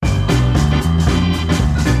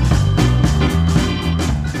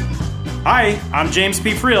Hi, I'm James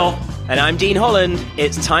P. Friel. And I'm Dean Holland.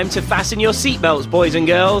 It's time to fasten your seatbelts, boys and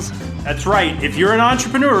girls. That's right. If you're an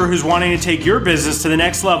entrepreneur who's wanting to take your business to the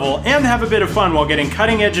next level and have a bit of fun while getting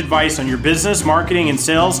cutting-edge advice on your business, marketing, and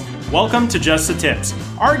sales, welcome to Just the Tips,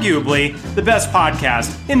 arguably the best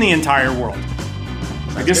podcast in the entire world.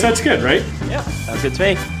 I guess that's good, right? Yeah, that's good to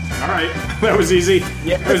me. All right. That was easy.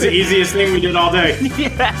 Yeah. That was the easiest thing we did all day.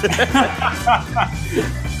 Yeah.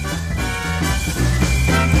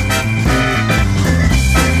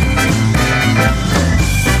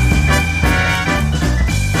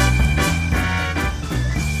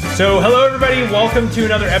 So, hello everybody, welcome to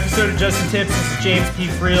another episode of Just the Tips. This is James P.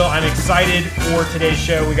 Friel. I'm excited for today's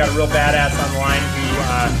show. We got a real badass on the line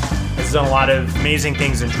who has done a lot of amazing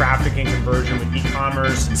things in traffic and conversion with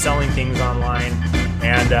e-commerce and selling things online.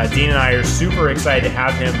 And Dean and I are super excited to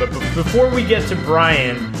have him. But before we get to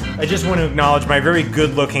Brian, I just want to acknowledge my very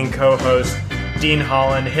good-looking co-host, Dean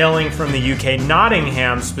Holland, hailing from the UK,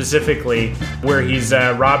 Nottingham specifically, where he's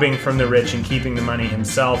robbing from the rich and keeping the money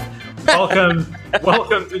himself. Welcome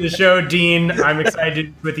to the show, Dean. I'm excited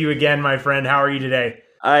to be with you again, my friend. How are you today?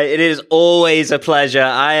 It is always a pleasure.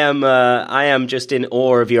 I am just in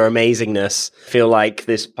awe of your amazingness. I feel like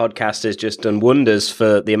this podcast has just done wonders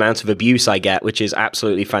for the amount of abuse I get, which is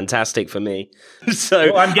absolutely fantastic for me.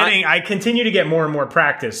 So well, I continue to get more and more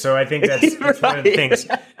practice. So I think that's right. One of the things,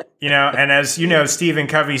 and as you know, Stephen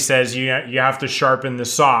Covey says, you have to sharpen the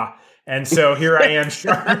saw. And so here I am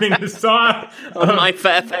sharpening the saw on my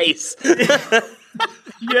fair face.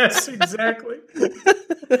 Yes, exactly.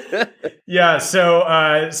 Yeah. So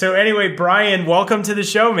anyway, Brian, welcome to the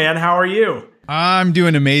show, man. How are you? I'm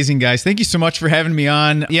doing amazing, guys. Thank you so much for having me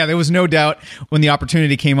on. Yeah, there was no doubt when the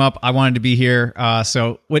opportunity came up, I wanted to be here. I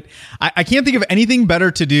can't think of anything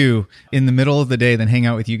better to do in the middle of the day than hang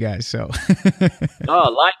out with you guys. So,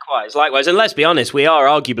 likewise. And let's be honest, we are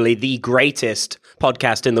arguably the greatest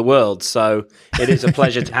podcast in the world. So it is a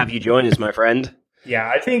pleasure to have you join us, my friend. Yeah,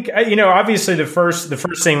 I think, obviously the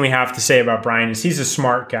first thing we have to say about Brian is he's a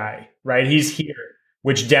smart guy, right? He's here,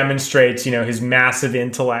 which demonstrates, his massive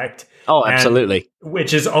intellect. Oh, absolutely.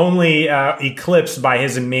 Which is only eclipsed by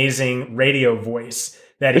his amazing radio voice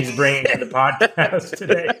that he's bringing to the podcast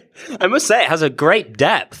today. I must say, it has a great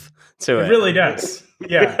depth to it. It really does.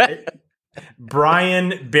 Yeah.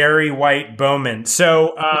 Brian Barry White Bowman.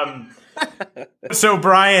 So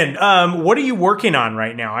Brian, what are you working on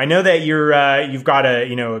right now? I know that you've got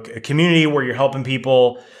a community where you're helping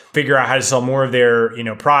people figure out how to sell more of their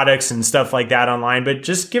products and stuff like that online. But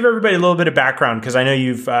just give everybody a little bit of background, because I know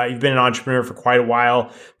you've been an entrepreneur for quite a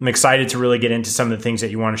while. I'm excited to really get into some of the things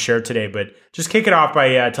that you want to share today. But just kick it off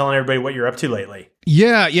by telling everybody what you're up to lately.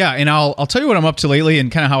 Yeah, and I'll tell you what I'm up to lately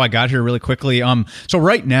and kind of how I got here really quickly. So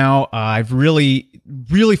right now, I've really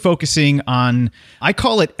focusing on, I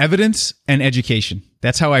call it evidence and education.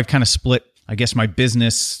 That's how I've kind of split, I guess, my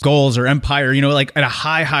business goals or empire, like at a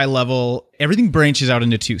high level, everything branches out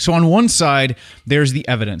into two. So on one side, there's the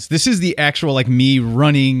evidence. This is the actual, like, me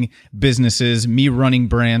running businesses, me running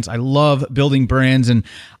brands. I love building brands, and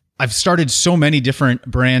I've started so many different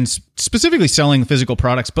brands, specifically selling physical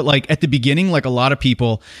products. But like at the beginning, like a lot of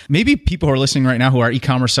people, maybe people who are listening right now who are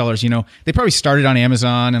e-commerce sellers, they probably started on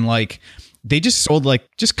Amazon and like, they just sold like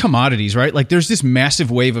just commodities, right? Like there's this massive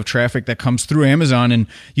wave of traffic that comes through Amazon, and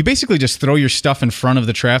you basically just throw your stuff in front of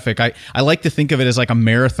the traffic. I like to think of it as like a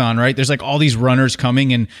marathon, right? There's like all these runners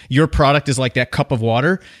coming, and your product is like that cup of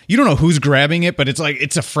water. You don't know who's grabbing it, but it's like,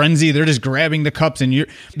 it's a frenzy. They're just grabbing the cups and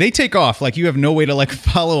they take off. Like you have no way to like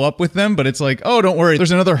follow up with them, but it's like, oh, don't worry. There's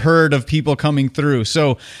another herd of people coming through.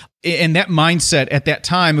 So, and that mindset at that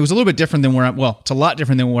time, it was a little bit different than it's a lot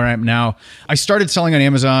different than where I am now. I started selling on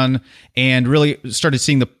Amazon and really started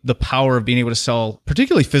seeing the power of being able to sell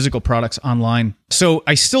particularly physical products online. So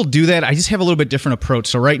I still do that. I just have a little bit different approach.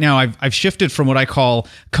 So right now I've shifted from what I call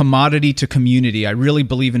commodity to community. I really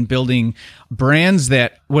believe in building brands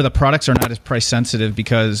where the products are not as price sensitive,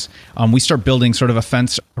 because we start building sort of a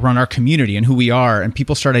fence around our community and who we are, and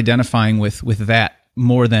people start identifying with that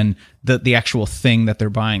more than the actual thing that they're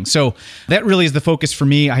buying. So that really is the focus for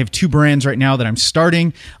me. I have two brands right now that I'm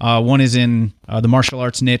starting. One is in the martial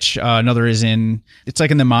arts niche. Another is it's like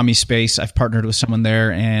in the mommy space. I've partnered with someone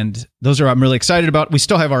there, and those are I'm really excited about. We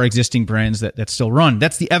still have our existing brands that still run.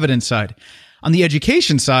 That's the evidence side. On the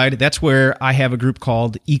education side, that's where I have a group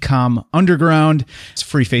called Ecom Underground. It's a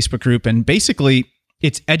free Facebook group, and basically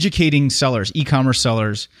it's educating sellers, e-commerce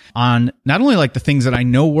sellers, on not only like the things that I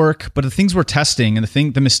know work, but the things we're testing and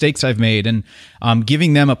the mistakes I've made, and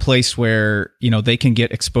giving them a place where, they can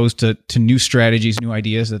get exposed to new strategies, new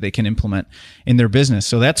ideas that they can implement in their business.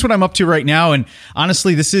 So that's what I'm up to right now. And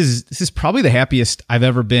honestly, this is probably the happiest I've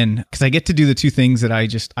ever been, because I get to do the two things that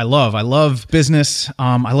I love. I love business.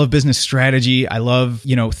 I love business strategy. I love,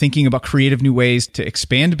 thinking about creative new ways to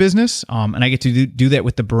expand business. And I get to do that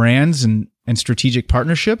with the brands and strategic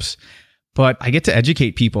partnerships, but I get to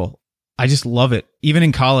educate people. I just love it. Even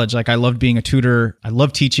in college, I loved being a tutor. I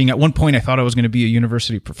love teaching. At one point, I thought I was going to be a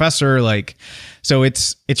university professor. So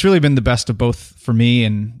it's really been the best of both for me.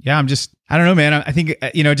 And yeah, I don't know, man. I think,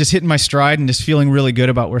 just hitting my stride and just feeling really good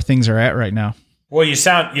about where things are at right now. Well, you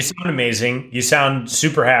sound amazing. You sound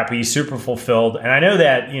super happy, super fulfilled. And I know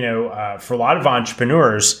that, for a lot of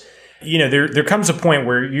entrepreneurs, there comes a point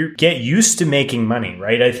where you get used to making money,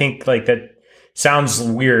 right? I think that sounds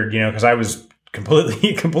weird, because I was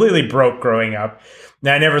completely broke growing up. And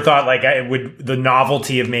I never thought the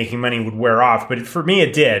novelty of making money would wear off, but for me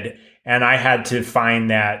it did. And I had to find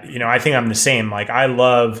that, I think I'm the same. I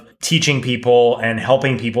love teaching people and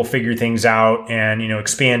helping people figure things out and,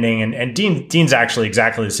 expanding. And Dean's actually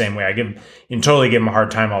exactly the same way. I totally give him a hard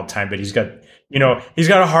time all the time, but he's got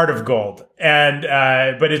a heart of gold. And,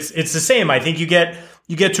 but it's the same. I think you get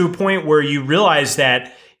to a point where you realize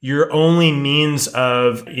that your only means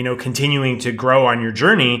of, continuing to grow on your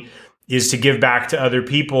journey is to give back to other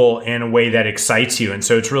people in a way that excites you. And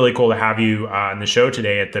so it's really cool to have you on the show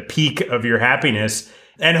today at the peak of your happiness.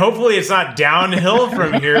 And hopefully it's not downhill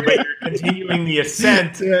from here, but you're continuing the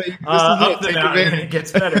ascent up the mountain, and it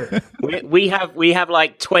gets better. We have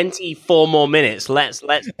like 24 more minutes. Let's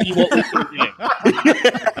see what we can do.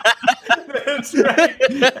 That's right.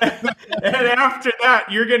 And after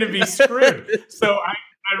that, you're going to be screwed. So I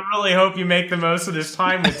really hope you make the most of this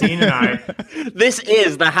time with Dean and I. This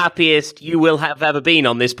is the happiest you will have ever been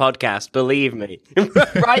on this podcast, believe me.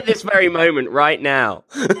 Right this very moment, right now.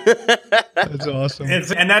 That's awesome.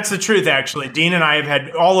 And that's the truth, actually. Dean and I have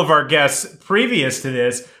had all of our guests previous to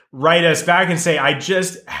this write us back and say, I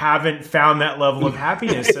just haven't found that level of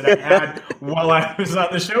happiness that I had while I was on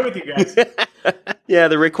the show with you guys. Yeah,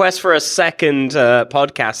 the request for a second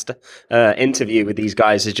podcast interview with these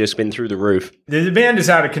guys has just been through the roof. The demand is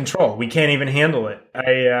out of control. We can't even handle it.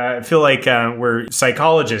 I feel like we're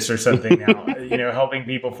psychologists or something now, helping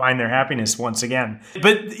people find their happiness once again.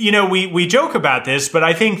 But, we joke about this, but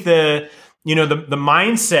I think the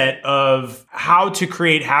mindset of how to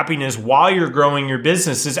create happiness while you're growing your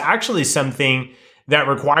business is actually something that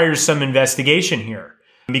requires some investigation here,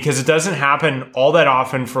 because it doesn't happen all that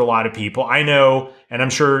often for a lot of people. I know, and I'm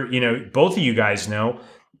sure, both of you guys know,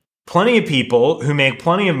 plenty of people who make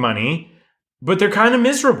plenty of money, but they're kind of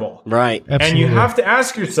miserable. Right. Absolutely. And you have to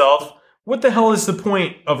ask yourself, what the hell is the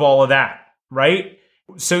point of all of that? Right.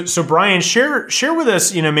 So Brian, share with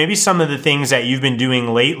us, maybe some of the things that you've been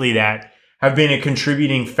doing lately that have been a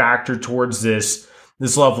contributing factor towards this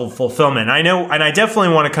level of fulfillment. I know, and I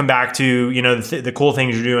definitely want to come back to, the cool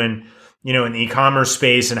things you're doing, in the e-commerce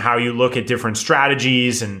space and how you look at different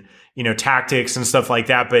strategies and, tactics and stuff like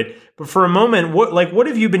that. But for a moment, what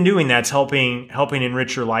have you been doing that's helping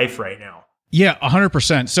enrich your life right now? Yeah,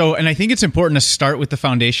 100%. So, and I think it's important to start with the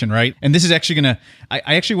foundation, right? And this is actually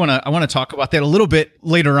I want to talk about that a little bit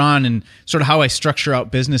later on, and sort of how I structure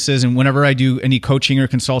out businesses, and whenever I do any coaching or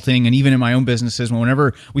consulting, and even in my own businesses,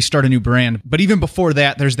 whenever we start a new brand. But even before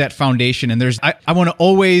that, there's that foundation, and I want to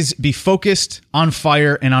always be focused, on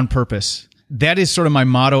fire, and on purpose. That is sort of my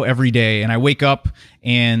motto every day. And I wake up,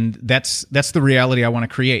 and that's the reality I want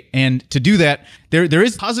to create. And to do that, there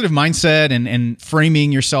is positive mindset and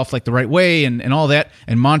framing yourself like the right way and all that,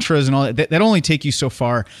 and mantras and all that only take you so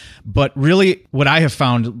far. But really what I have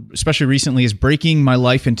found, especially recently, is breaking my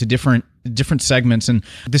life into different segments. And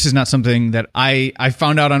this is not something that I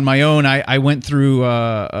found out on my own. I went through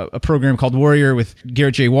a program called Warrior with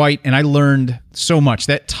Garrett J. White, and I learned so much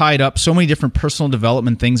that tied up so many different personal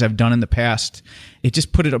development things I've done in the past. It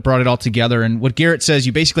just brought it all together. And what Garrett says,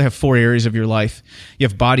 you basically have 4 areas of your life. You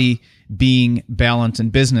have body, being, balance,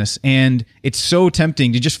 and business. And it's so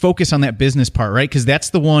tempting to just focus on that business part, right? Because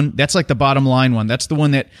that's the one, that's like the bottom line one. That's the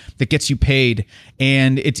one that gets you paid.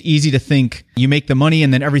 And it's easy to think you make the money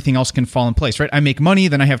and then everything else can fall in place, right? I make money,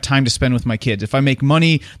 then I have time to spend with my kids. If I make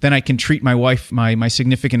money, then I can treat my wife, my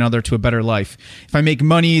significant other, to a better life. If I make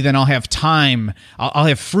money, then I'll have time. I'll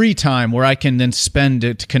have free time where I can then spend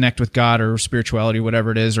it to connect with God or spirituality,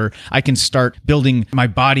 whatever it is, or I can start building my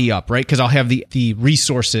body up, right? Because I'll have the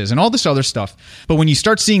resources and all this this other stuff. But when you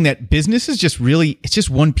start seeing that business is just really, it's just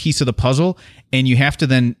one piece of the puzzle, and you have to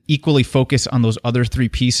then equally focus on those other three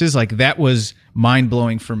pieces, like that was mind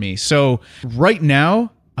blowing for me. So right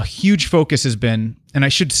now, a huge focus has been, and I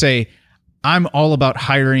should say, I'm all about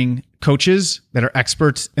hiring coaches that are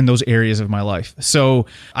experts in those areas of my life. So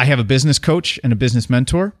I have a business coach and a business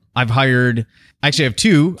mentor. I actually have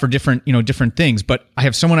two for different things, but I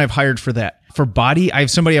have someone I've hired for that. For body, I have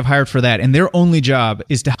somebody I've hired for that. And their only job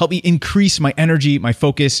is to help me increase my energy, my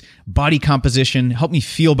focus, body composition, help me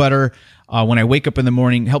feel better when I wake up in the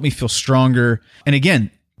morning, help me feel stronger. And again,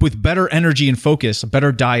 with better energy and focus, a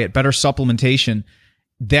better diet, better supplementation,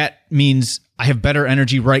 that means I have better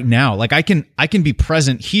energy right now. Like I can be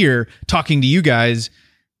present here talking to you guys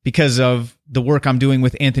because of the work I'm doing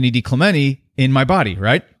with Anthony DiClemente in my body,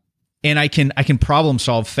 right? And I can problem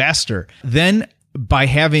solve faster. Then by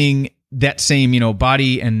having that same,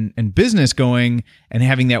 body and business going and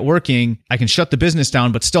having that working, I can shut the business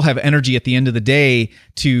down, but still have energy at the end of the day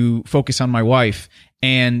to focus on my wife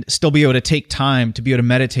and still be able to take time to be able to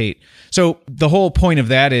meditate. So the whole point of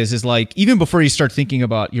that is like, even before you start thinking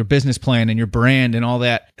about your business plan and your brand and all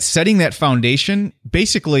that, setting that foundation,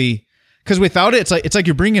 basically, because without it, it's like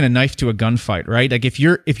you're bringing a knife to a gunfight, right? Like if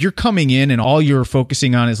you're coming in and all you're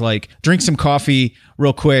focusing on is like, drink some coffee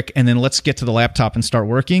real quick and then let's get to the laptop and start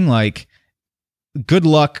working, like, good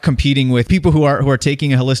luck competing with people who are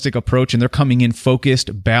taking a holistic approach and they're coming in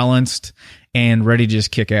focused, balanced, and ready to just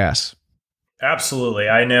kick ass. Absolutely.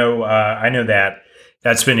 I know that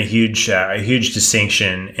that's been a huge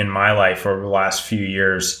distinction in my life over the last few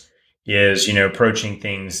years is, approaching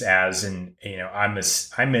things as I'm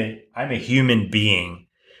a human being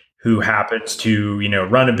who happens to,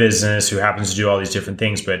 run a business, who happens to do all these different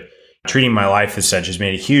things, but treating my life as such has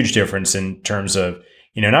made a huge difference in terms of,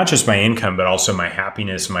 not just my income, but also my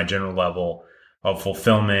happiness, my general level of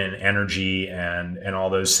fulfillment, energy, and all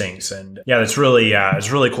those things. And yeah, it's really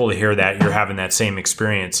cool to hear that you're having that same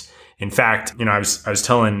experience. In fact, I was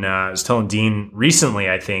telling Dean recently,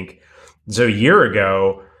 I think, so a year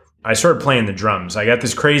ago, I started playing the drums. I got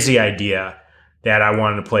this crazy idea that I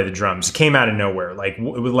wanted to play the drums. It came out of nowhere,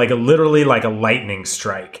 literally like a lightning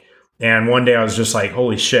strike. And one day I was just like,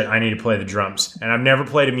 holy shit, I need to play the drums. And I've never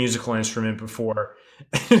played a musical instrument before.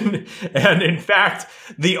 And in fact,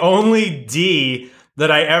 the only D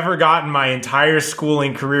that I ever got in my entire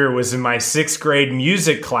schooling career was in my 6th grade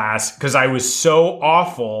music class because I was so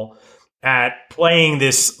awful at playing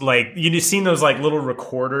this, like, you've seen those like little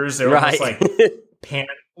recorders. They're right. almost like pan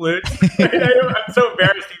flutes. I'm so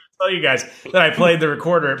embarrassed to tell you guys that I played the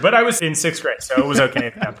recorder, but I was in 6th grade, so it was okay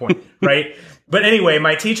at that point, right? But anyway,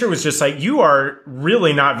 my teacher was just like, "You are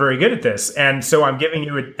really not very good at this," and so I'm giving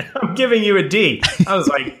you a D. I was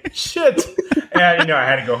like, "Shit!" And I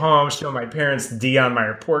had to go home, show my parents the D on my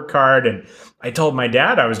report card, and I told my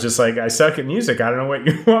dad, I was just like, "I suck at music. I don't know what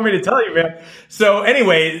you want me to tell you, man." So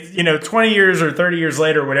anyway, 20 years or 30 years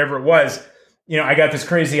later, whatever it was, I got this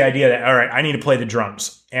crazy idea that, all right, I need to play the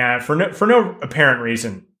drums, and for no apparent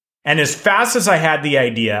reason. And as fast as I had the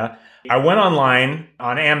idea, I went online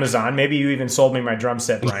on Amazon. Maybe you even sold me my drum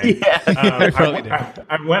set, Brian.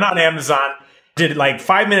 I went on Amazon, did like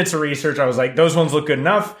 5 minutes of research. I was like, those ones look good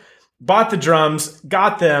enough. Bought the drums,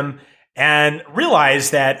 got them, and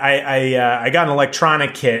realized that I got an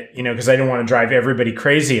electronic kit, because I didn't want to drive everybody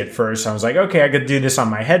crazy at first. I was like, okay, I could do this on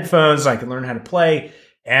my headphones. I could learn how to play.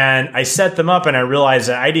 And I set them up and I realized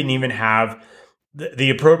that I didn't even have the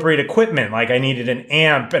appropriate equipment. Like I needed an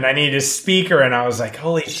amp and I needed a speaker. And I was like,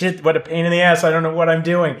 holy shit, what a pain in the ass. I don't know what I'm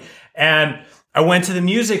doing. And I went to the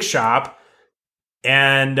music shop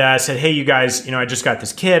and said, hey, you guys, I just got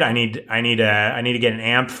this kit. I need to get an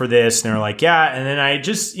amp for this. And they were like, yeah. And then I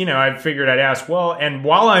just, I figured I'd ask, well, and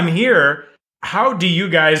while I'm here, how do you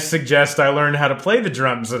guys suggest I learn how to play the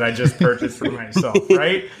drums that I just purchased for myself?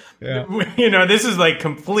 Right. Yeah. This is like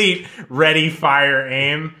complete ready, fire,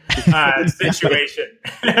 aim situation.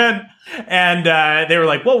 and they were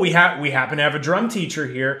like, well, we happen to have a drum teacher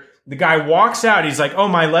here. The guy walks out. He's like, oh,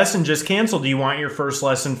 my lesson just canceled. Do you want your first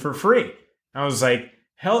lesson for free? I was like,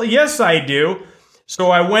 hell yes, I do.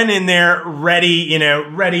 So I went in there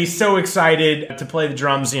ready, so excited to play the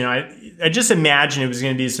drums. I just imagined it was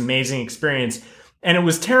going to be this amazing experience. And it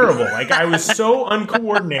was terrible. Like I was so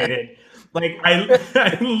uncoordinated. Like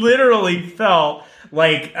I literally felt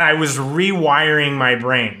like I was rewiring my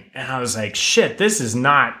brain. And I was like, shit, this is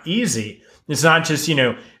not easy. It's not just,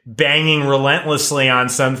 banging relentlessly on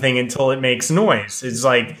something until it makes noise. It's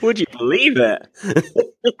like, would you believe it?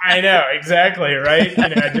 I know, exactly, right?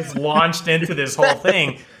 I just launched into this whole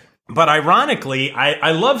thing. But ironically,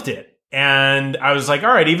 I loved it. And I was like,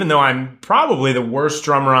 all right, even though I'm probably the worst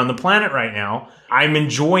drummer on the planet right now, I'm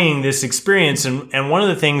enjoying this experience. And one of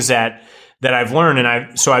the things that I've learned, and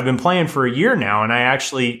I've been playing for a year now, and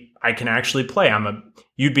I can actually play.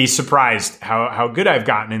 You'd be surprised how good I've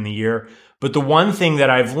gotten in the year. But the one thing that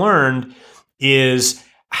I've learned is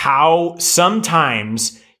how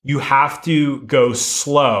sometimes you have to go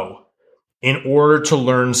slow in order to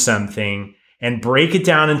learn something and break it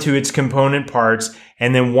down into its component parts.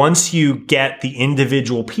 And then once you get the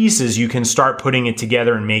individual pieces, you can start putting it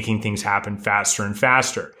together and making things happen faster and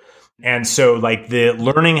faster. And so like the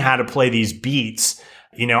learning how to play these beats,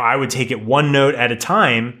 I would take it one note at a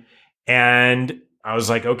time. And I was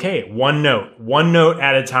like, okay, one note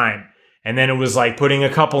at a time. And then it was like putting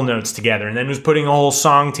a couple notes together, and then it was putting a whole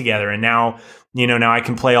song together. And now I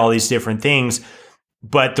can play all these different things.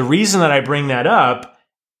 But the reason that I bring that up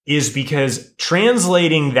is because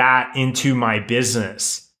translating that into my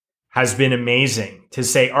business has been amazing to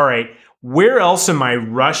say, all right, where else am I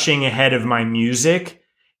rushing ahead of my music?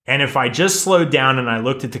 And if I just slowed down and I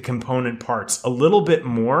looked at the component parts a little bit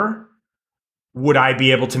more, would I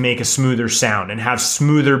be able to make a smoother sound and have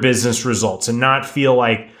smoother business results and not feel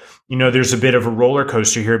like, there's a bit of a roller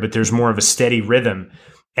coaster here, but there's more of a steady rhythm.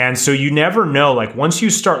 And so you never know, like once you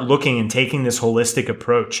start looking and taking this holistic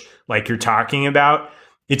approach, like you're talking about,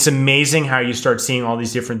 it's amazing how you start seeing all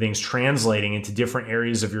these different things translating into different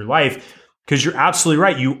areas of your life. Because you're absolutely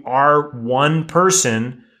right. You are one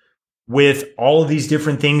person with all of these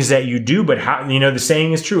different things that you do, but how, the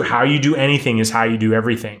saying is true. How you do anything is how you do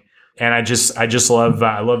everything. And I just love,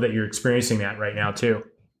 I love that you're experiencing that right now too.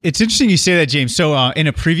 It's interesting you say that, James.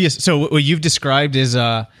 So what you've described is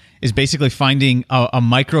basically finding a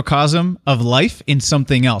microcosm of life in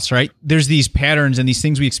something else, right? There's these patterns and these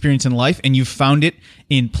things we experience in life, and you found it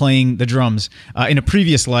in playing the drums. In a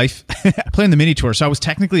previous life, playing the mini tour. So I was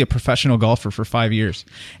technically a professional golfer for 5 years.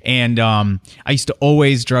 And I used to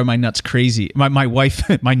always drive my nuts crazy. My wife,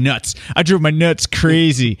 I drove my nuts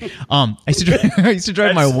crazy. I used to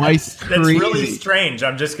drive my wife crazy. That's really strange.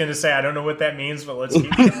 I'm just going to say, I don't know what that means, but let's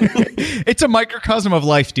keep going. It's a microcosm of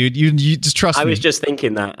life, dude. You just trust me. I was just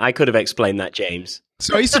thinking that. I could have explained that, James.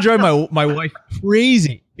 So I used to drive my wife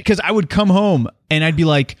crazy because I would come home and I'd be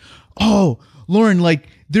like, "Oh, Lauren, like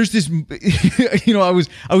there's this, I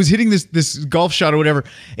was hitting this golf shot or whatever,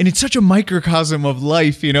 and it's such a microcosm of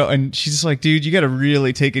life, And she's just like, dude, you got to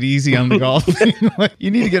really take it easy on the golf. You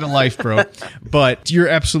need to get a life, bro. But you're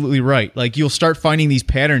absolutely right. Like you'll start finding these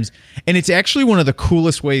patterns, and it's actually one of the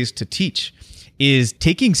coolest ways to teach is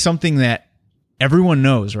taking something that everyone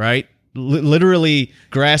knows, right? Literally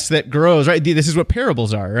grass that grows, right? This is what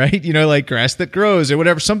parables are, right? Like grass that grows or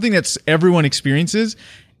whatever, something that's everyone experiences,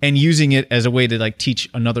 and using it as a way to like teach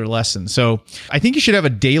another lesson. So I think you should have a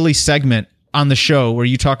daily segment on the show where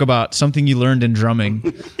you talk about something you learned in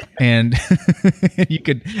drumming and you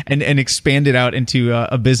could and expand it out into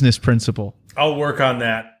a business principle. I'll work on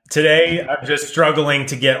that. Today, I'm just struggling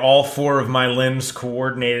to get all four of my limbs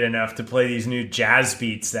coordinated enough to play these new jazz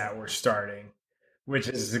beats that we're starting, which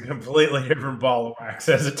is a completely different ball of wax,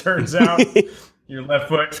 as it turns out. Your left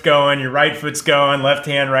foot's going, your right foot's going, left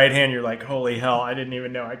hand, right hand. You're like, holy hell, I didn't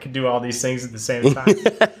even know I could do all these things at the same time.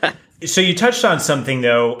 So you touched on something,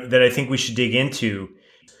 though, that I think we should dig into.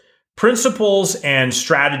 Principles and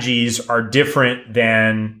strategies are different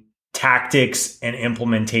than tactics and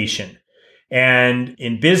implementation. And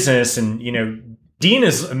in business, and, Dean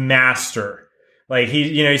is a master. Like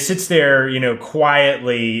he sits there,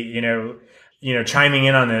 quietly, chiming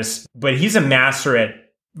in on this, but he's a master at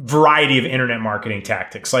variety of internet marketing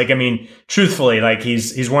tactics. Like, I mean, truthfully, like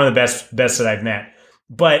he's one of the best that I've met.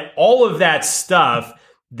 But all of that stuff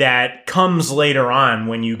that comes later on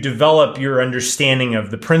when you develop your understanding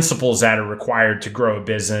of the principles that are required to grow a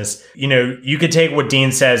business, you could take what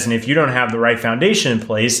Dean says, and if you don't have the right foundation in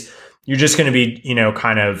place, you're just going to be,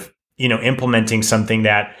 implementing something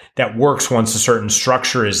that works once a certain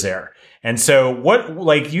structure is there. And so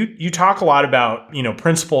you talk a lot about,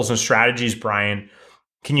 principles and strategies, Brian.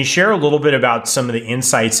 Can you share a little bit about some of the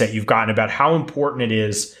insights that you've gotten about how important it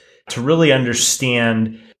is to really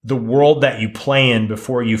understand the world that you play in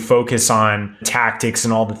before you focus on tactics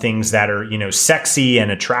and all the things that are, sexy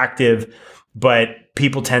and attractive, but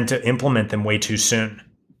people tend to implement them way too soon?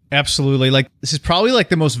 Absolutely. Like, this is probably like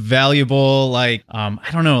the most valuable, like, I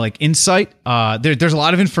don't know, like insight. There's a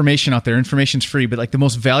lot of information out there. Information's free, but like the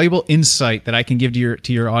most valuable insight that I can give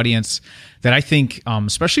to your audience that I think,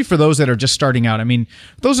 especially for those that are just starting out. I mean,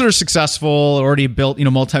 those that are successful, already built,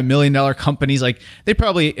 multi-million-dollar companies, like they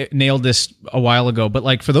probably nailed this a while ago. But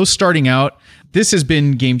like for those starting out, this has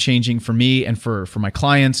been game changing for me and for my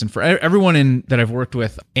clients and for everyone that I've worked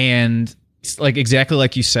with. And it's like exactly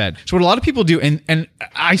like you said. So what a lot of people do, and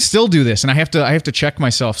I still do this, and I have to check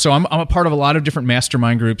myself. So I'm a part of a lot of different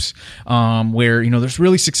mastermind groups where there's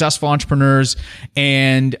really successful entrepreneurs,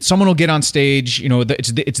 and someone will get on stage.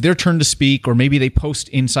 It's their turn to speak, or maybe they post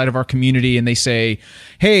inside of our community and they say,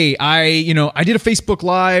 "Hey, I did a Facebook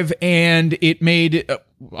Live and it made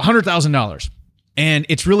 $100,000." And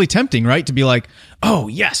it's really tempting, right? To be like, oh,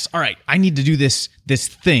 yes, all right, I need to do this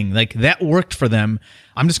thing. Like that worked for them.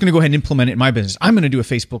 I'm just going to go ahead and implement it in my business. I'm going to do a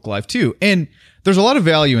Facebook Live too. And there's a lot of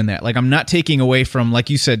value in that. Like I'm not taking away from, like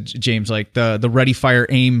you said, James, like the ready, fire,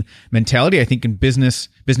 aim mentality. I think in business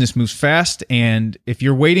moves fast. And if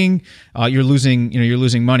you're waiting, you're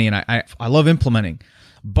losing money. And I love implementing.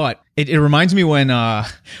 But it reminds me when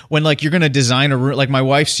like you're going to design a room, like my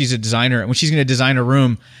wife, she's a designer, and when she's going to design a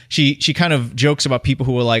room, she kind of jokes about people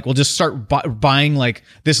who are like, well, just start buying like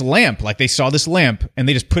this lamp. Like they saw this lamp and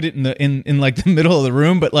they just put it in like the middle of the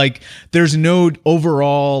room. But like, there's no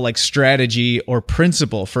overall like strategy or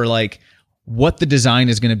principle for like what the design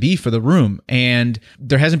is going to be for the room. And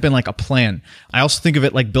there hasn't been like a plan. I also think of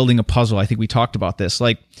it like building a puzzle. I think we talked about this.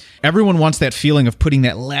 Like everyone wants that feeling of putting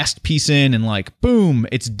that last piece in and like, boom,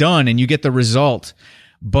 it's done and you get the result.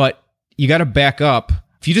 But you got to back up.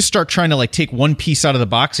 If you just start trying to like take one piece out of the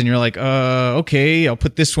box and you're like, okay, I'll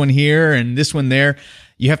put this one here and this one there.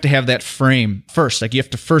 You have to have that frame first. Like you have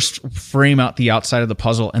to first frame out the outside of the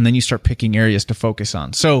puzzle, and then you start picking areas to focus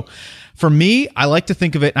on. So for me, I like to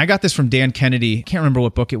think of it, and I got this from Dan Kennedy. I can't remember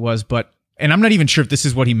what book it was, and I'm not even sure if this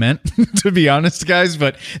is what he meant, to be honest, guys,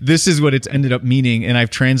 but this is what it's ended up meaning, and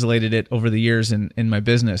I've translated it over the years in my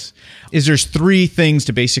business, is there's three things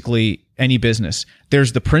to basically any business.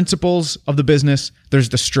 There's the principles of the business, there's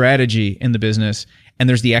the strategy in the business, and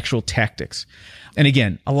there's the actual tactics. And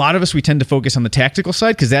again, a lot of us, we tend to focus on the tactical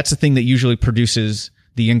side because that's the thing that usually produces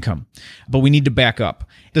the income. But we need to back up.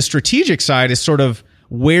 The strategic side is sort of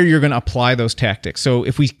where you're going to apply those tactics. So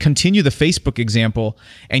if we continue the Facebook example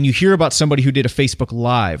and you hear about somebody who did a Facebook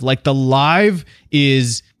Live, like the live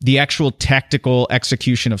is the actual tactical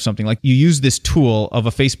execution of something. Like you use this tool of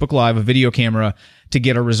a Facebook Live, a video camera, to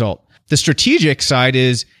get a result. The strategic side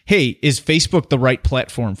is, hey, is Facebook the right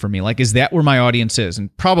platform for me? Like, is that where my audience is?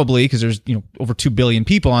 And probably, because there's over 2 billion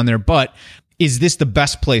people on there, but is this the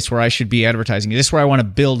best place where I should be advertising? Is this where I want to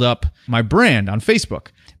build up my brand on Facebook?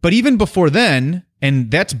 But even before then,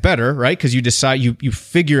 and that's better, right? Because you decide, you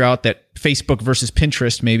figure out that Facebook versus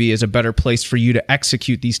Pinterest maybe is a better place for you to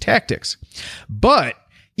execute these tactics. But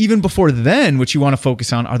even before then, what you want to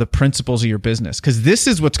focus on are the principles of your business, because this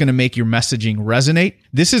is what's going to make your messaging resonate.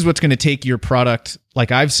 This is what's going to take your product,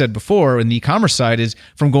 like I've said before, in the e-commerce side, is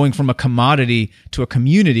from going from a commodity to a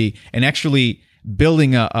community and actually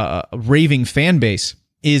building a raving fan base.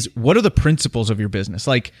 Is what are the principles of your business?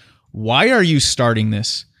 Like, why are you starting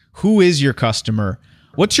this? Who is your customer?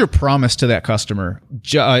 What's your promise to that customer?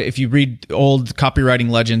 If you read old copywriting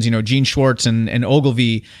legends, Gene Schwartz and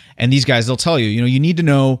Ogilvy and these guys, they'll tell you, you need to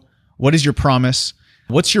know what is your promise,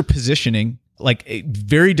 what's your positioning, like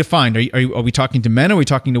very defined. Are we talking to men? Or are we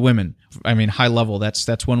talking to women? I mean, high level.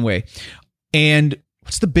 That's one way. And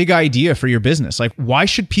what's the big idea for your business? Like, why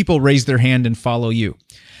should people raise their hand and follow you?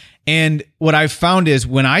 And what I've found is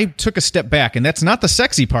when I took a step back, and that's not the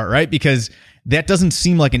sexy part, right? Because that doesn't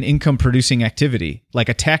seem like an income producing activity like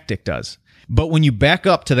a tactic does. But when you back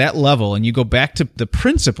up to that level and you go back to the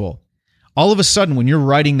principle, all of a sudden when you're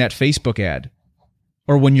writing that Facebook ad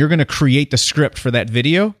or when you're going to create the script for that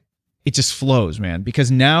video, it just flows, man.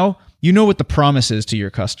 Because now you know what the promise is to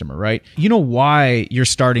your customer, right? You know why you're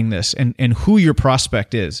starting this and who your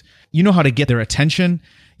prospect is. You know how to get their attention.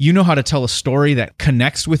 You know how to tell a story that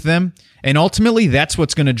connects with them. And ultimately, that's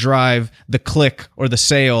what's going to drive the click or the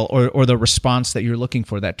sale or the response that you're looking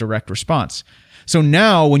for, that direct response. So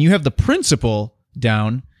now when you have the principle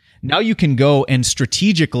down, now you can go and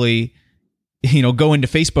strategically, go into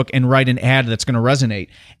Facebook and write an ad that's going to resonate,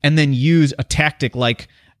 and then use a tactic like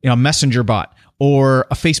a messenger bot or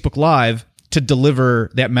a Facebook Live to deliver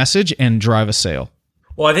that message and drive a sale.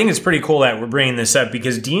 Well, I think it's pretty cool that we're bringing this up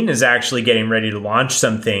because Dean is actually getting ready to launch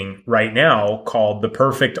something right now called The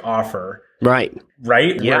Perfect Offer. Right.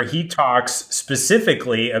 Yeah. Where he talks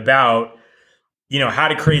specifically about, how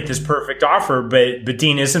to create this perfect offer. But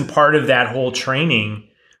Dean, isn't part of that whole training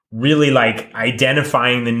really like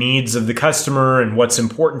identifying the needs of the customer and what's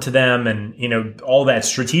important to them and, all that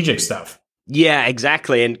strategic stuff. Yeah,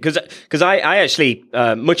 exactly. And because I actually,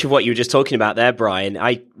 much of what you were just talking about there, Brian,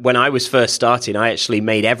 when I was first starting, I actually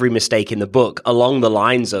made every mistake in the book along the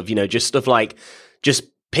lines of, just stuff like just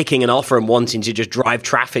picking an offer and wanting to just drive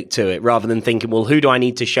traffic to it rather than thinking, well, who do I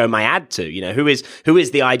need to show my ad to? Who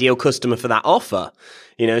is the ideal customer for that offer?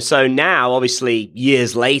 So now, obviously,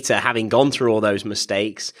 years later, having gone through all those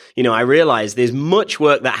mistakes, I realize there's much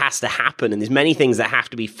work that has to happen and there's many things that have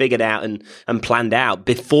to be figured out and planned out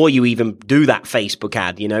before you even do that Facebook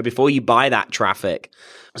ad, before you buy that traffic.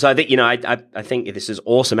 So I think, I think this is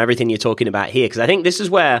awesome, everything you're talking about here, because I think this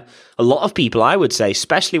is where a lot of people, I would say,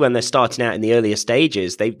 especially when they're starting out in the earlier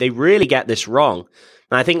stages, they really get this wrong.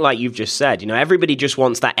 And I think like you've just said, everybody just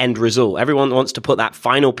wants that end result. Everyone wants to put that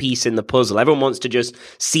final piece in the puzzle. Everyone wants to just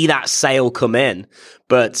see that sale come in.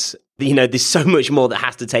 But, there's so much more that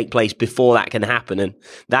has to take place before that can happen. And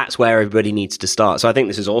that's where everybody needs to start. So I think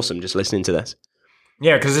this is awesome, just listening to this.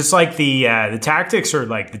 Yeah, because it's like the tactics are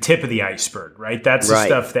like the tip of the iceberg, right? That's the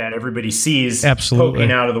stuff that everybody sees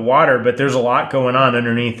poking out of the water. But there's a lot going on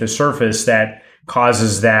underneath the surface that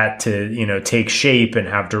causes that to, take shape and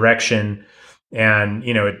have direction. And,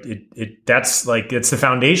 that's the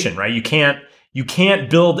foundation, right? You can't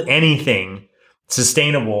build anything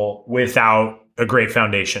sustainable without a great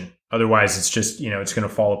foundation. Otherwise, it's just, it's going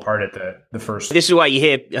to fall apart at the first. This is why you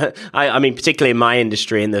hear, I mean, particularly in my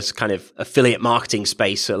industry, in this kind of affiliate marketing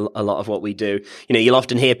space, a lot of what we do, you'll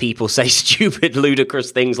often hear people say stupid,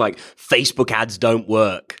 ludicrous things like Facebook ads don't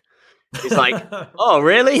work. It's like, oh,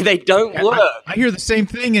 really? They don't work. I hear the same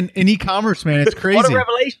thing in e-commerce, man. It's crazy. What a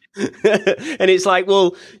revelation. And it's like,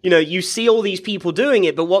 well, you see all these people doing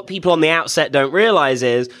it, but what people on the outset don't realize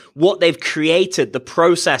is what they've created, the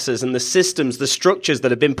processes and the systems, the structures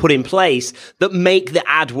that have been put in place that make the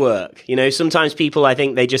ad work. Sometimes people, I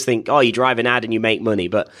think, they just think, oh, you drive an ad and you make money,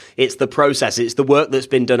 but it's the process. It's the work that's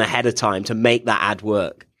been done ahead of time to make that ad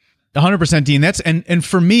work. 100%, Dean. That's, and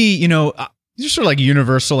for me, these are sort of like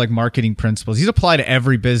universal, like marketing principles. These apply to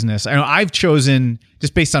every business. I know I've chosen,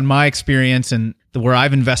 just based on my experience and where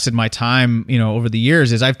I've invested my time, over the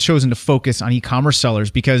years, is I've chosen to focus on e-commerce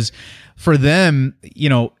sellers because for them,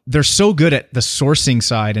 they're so good at the sourcing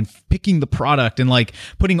side and picking the product and like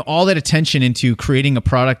putting all that attention into creating a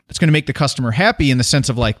product that's going to make the customer happy in the sense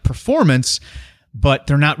of like performance, but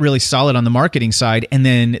they're not really solid on the marketing side. And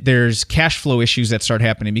then there's cash flow issues that start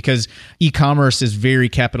happening because e-commerce is very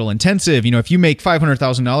capital intensive. If you make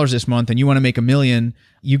 $500,000 this month and you want to make $1 million,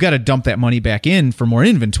 you got to dump that money back in for more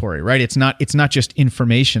inventory, right? It's not just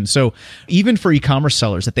information. So even for e-commerce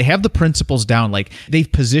sellers, that they have the principles down, like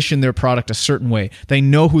they've positioned their product a certain way. They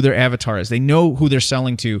know who their avatar is. They know who they're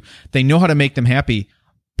selling to. They know how to make them happy,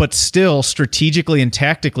 but still strategically and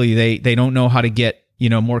tactically, they don't know how to get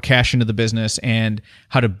more cash into the business and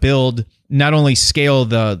how to build, not only scale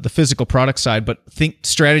the physical product side, but think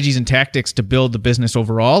strategies and tactics to build the business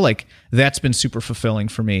overall. Like that's been super fulfilling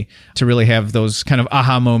for me to really have those kind of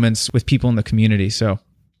aha moments with people in the community. So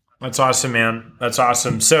that's awesome, man. That's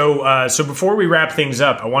awesome. So, so before we wrap things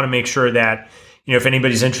up, I want to make sure that, if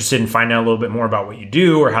anybody's interested in finding out a little bit more about what you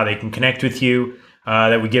do or how they can connect with you,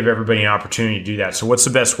 that we give everybody an opportunity to do that. So what's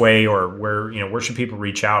the best way, or where should people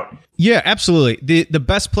reach out? Yeah, absolutely. The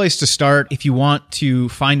best place to start if you want to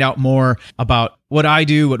find out more about what I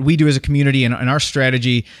do, what we do as a community and our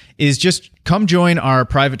strategy is just come join our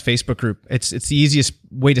private Facebook group. It's the easiest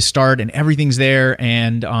way to start and everything's there.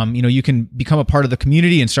 And, you can become a part of the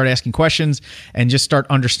community and start asking questions and just start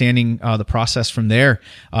understanding the process from there.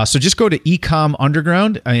 So just go to Ecom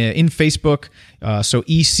Underground in Facebook. So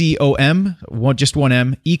ECOM, just one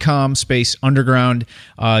M, Ecom space Underground.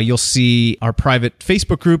 You'll see our private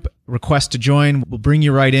Facebook group. Request to join. We'll bring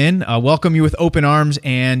you right in, welcome you with open arms,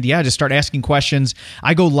 and just start asking questions.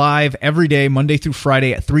 I go live every day, Monday through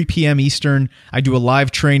Friday at 3 p.m. Eastern. I do a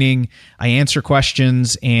live training. I answer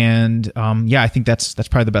questions, and I think that's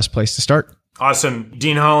probably the best place to start. Awesome.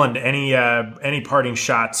 Dean Holland, any parting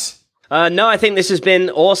shots? No, I think this has been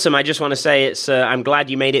awesome. I just want to say I'm glad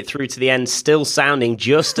you made it through to the end, still sounding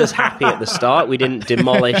just as happy at the start. We didn't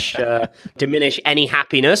diminish any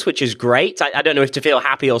happiness, which is great. I don't know if to feel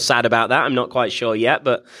happy or sad about that. I'm not quite sure yet,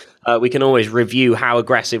 but we can always review how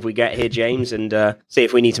aggressive we get here, James, and see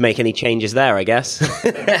if we need to make any changes there, I guess.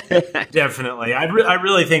 Definitely. I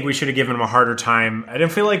really think we should have given him a harder time. I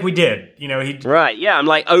didn't feel like we did. Right, yeah. I'm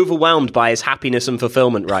like overwhelmed by his happiness and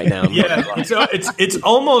fulfillment right now. Yeah, it's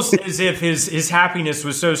almost as if his happiness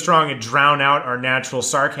was so strong it drowned out our natural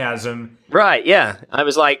sarcasm. Right, yeah. I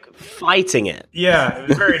was like fighting it. Yeah, it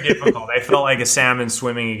was very difficult. I felt like a salmon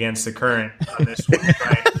swimming against the current on this one,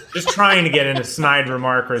 right? just trying to get in a snide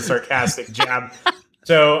remark or a sarcastic jab.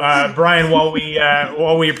 So, Brian, while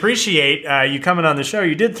we appreciate you coming on the show,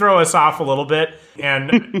 you did throw us off a little bit, and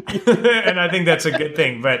and I think that's a good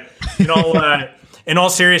thing. But in all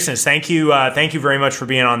seriousness, thank you very much for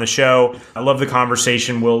being on the show. I love the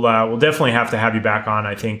conversation. We'll definitely have to have you back on.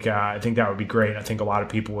 I think that would be great. I think a lot of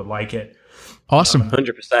people would like it. Awesome. 100%.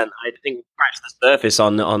 I think we scratched the surface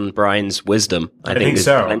on Brian's wisdom. I think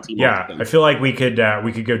so. Yeah, I feel like we could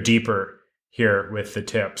go deeper here with the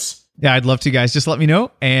tips. Yeah, I'd love to, guys. Just let me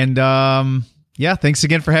know. And yeah, thanks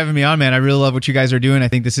again for having me on, man. I really love what you guys are doing. I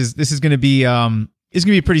think this is going to be it's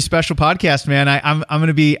gonna be a pretty special podcast, man. I'm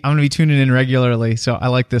gonna be tuning in regularly, so I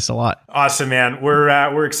like this a lot. Awesome, man.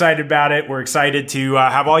 We're excited about it. We're excited to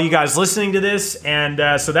have all you guys listening to this,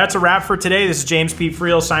 and so that's a wrap for today. This is James P.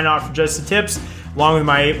 Friel signing off for Just the Tips, along with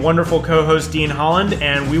my wonderful co-host Dean Holland,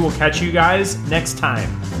 and we will catch you guys next time.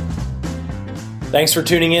 Thanks for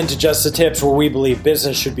tuning in to Just the Tips, where we believe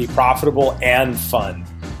business should be profitable and fun.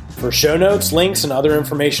 For show notes, links, and other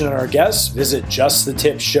information on our guests, visit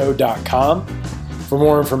justthetipshow.com. For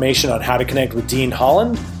more information on how to connect with Dean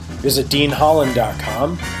Holland, visit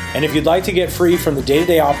deanholland.com. And if you'd like to get free from the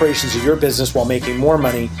day-to-day operations of your business while making more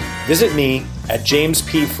money, visit me at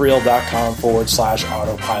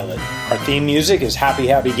jamespfriel.com/autopilot. Our theme music is Happy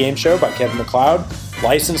Happy Game Show by Kevin MacLeod,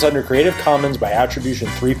 licensed under Creative Commons by Attribution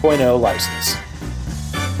 3.0 license.